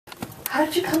how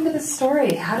did you come to this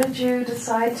story? How did you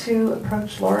decide to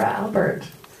approach Laura Albert?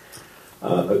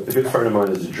 A good friend of mine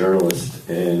is a journalist,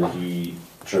 and he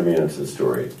turned me onto the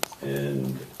story,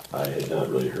 and I had not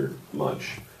really heard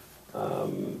much.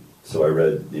 So I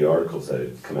read the articles that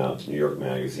had come out in New York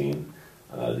Magazine,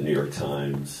 the New York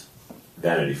Times,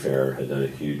 Vanity Fair had done a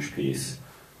huge piece,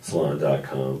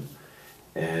 Salon.com,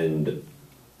 and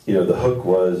the hook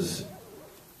was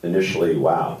initially,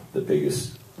 wow, the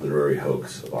biggest literary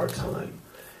hoax of our time,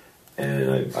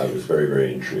 and I was very,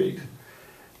 very intrigued.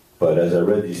 But as I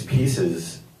read these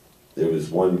pieces, there was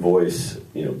one voice,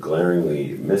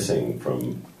 glaringly missing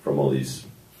from all these,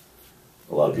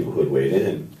 a lot of people who had weighed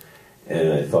in.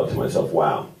 And I thought to myself,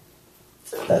 wow,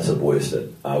 that's a voice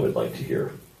that I would like to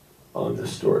hear on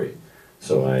this story.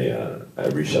 So I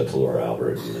reached out to Laura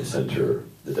Albert and I sent her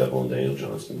The Devil and Daniel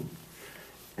Johnston.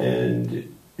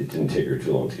 And it didn't take her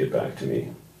too long to get back to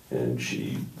me. And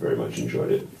she very much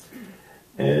enjoyed it.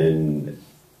 And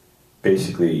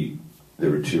basically,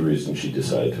 there were two reasons she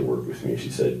decided to work with me. She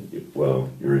said, well,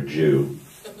 you're a Jew,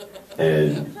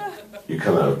 and you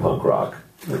come out of punk rock.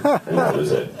 And that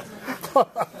was it.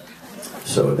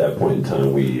 So at that point in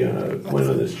time, we went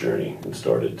on this journey and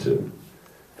started to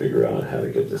figure out how to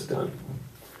get this done.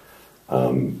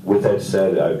 With that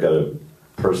said, I've got a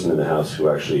person in the house who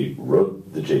actually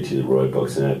wrote the J.T. LeRoy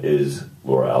books, and that is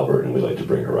Laura Albert, and we'd like to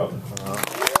bring her up.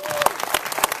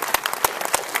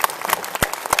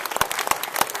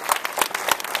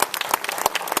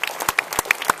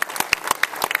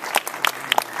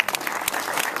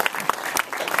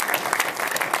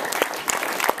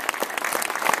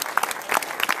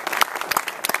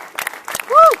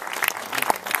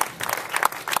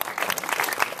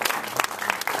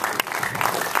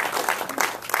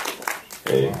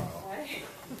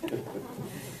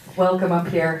 Welcome up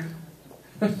here.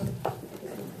 Hi,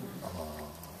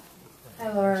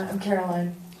 Laura. I'm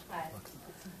Caroline. Hi.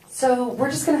 So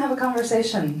we're just going to have a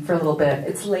conversation for a little bit.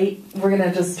 It's late. We're going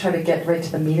to just try to get right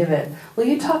to the meat of it. Will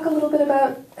you talk a little bit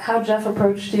about how Jeff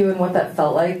approached you and what that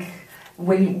felt like?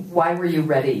 Why were you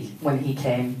ready when he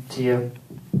came to you?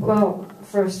 Well,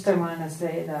 first I want to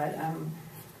say that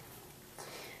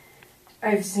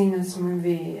I've seen this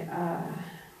movie,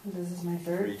 this is my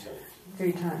third?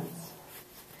 3 times.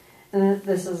 And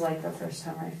this is like the first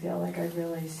time I feel like I've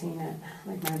really seen it.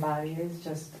 Like my body is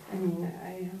just,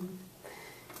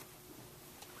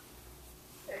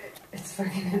 it's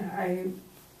fucking, I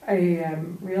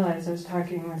realized I was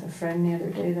talking with a friend the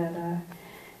other day that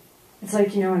it's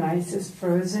like, when ice is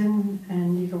frozen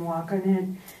and you can walk on it,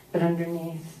 but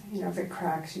underneath, if it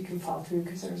cracks, you can fall through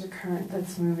because there's a current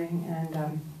that's moving,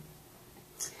 and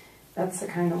that's the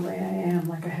kind of way I am.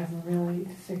 Like I have a really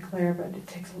thick layer, but it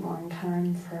takes a long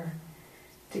time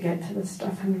to get to the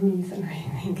stuff underneath, and I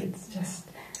think it's just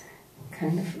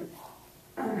kind of,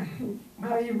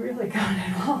 well, you really got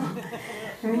it all.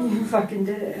 You fucking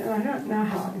did it, and I don't know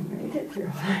how I made it through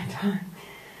all that time.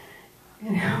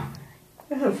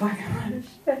 It's a fucking lot of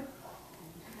shit.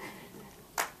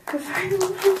 It's a fucking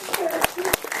lot of shit.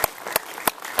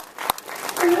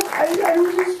 I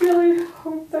just really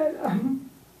hope that,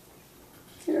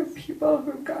 people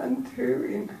who've gone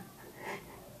through,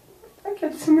 I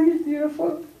get so many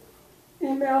beautiful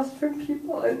emails from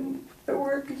people, and the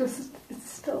work it's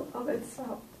still of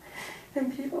itself.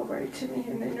 And people write to me,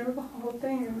 and they know the whole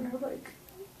thing, and they're like,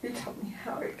 you tell me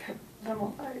how it kept them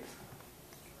alive.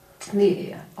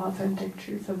 The authentic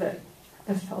truth of it,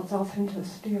 the felt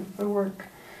authenticity of the work.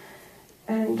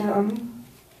 And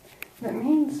that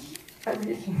means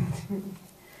everything to me.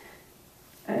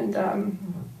 And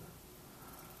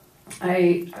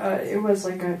it was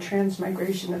like a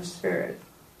transmigration of spirit,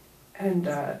 and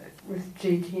with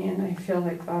JT, and I feel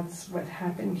like that's what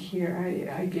happened here.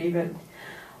 I gave it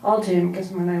all to him, because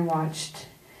when I watched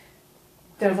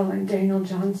Devil and Daniel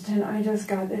Johnston, I just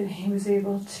got that he was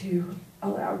able to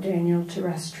allow Daniel to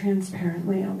rest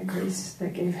transparently on the grace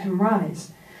that gave him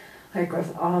rise. Like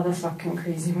with all the fucking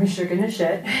crazy Michigan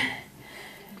shit,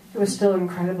 it was still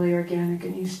incredibly organic,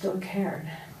 and he still cared.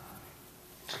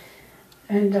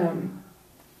 And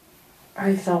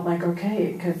I felt like,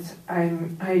 okay, because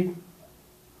I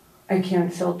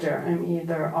can't filter. I'm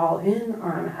either all in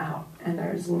or I'm out, and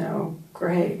there's no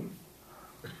gray.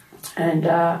 And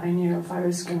I knew if I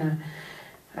was gonna,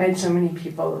 I had so many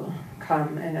people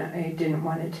come, and I didn't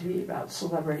want it to be about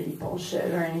celebrity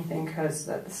bullshit or anything, because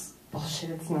that's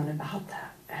bullshit. It's not about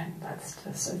that, and that's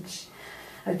just such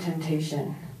a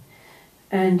temptation.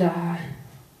 And I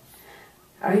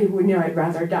knew I'd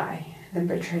rather die than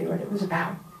betray what it was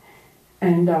about.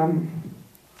 And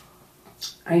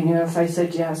I knew if I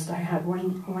said yes, I had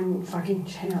one fucking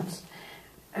chance.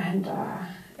 And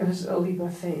it was a leap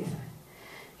of faith.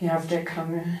 You have to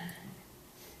come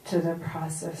to the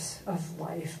process of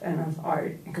life and of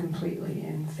art completely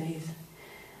in faith.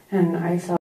 And I felt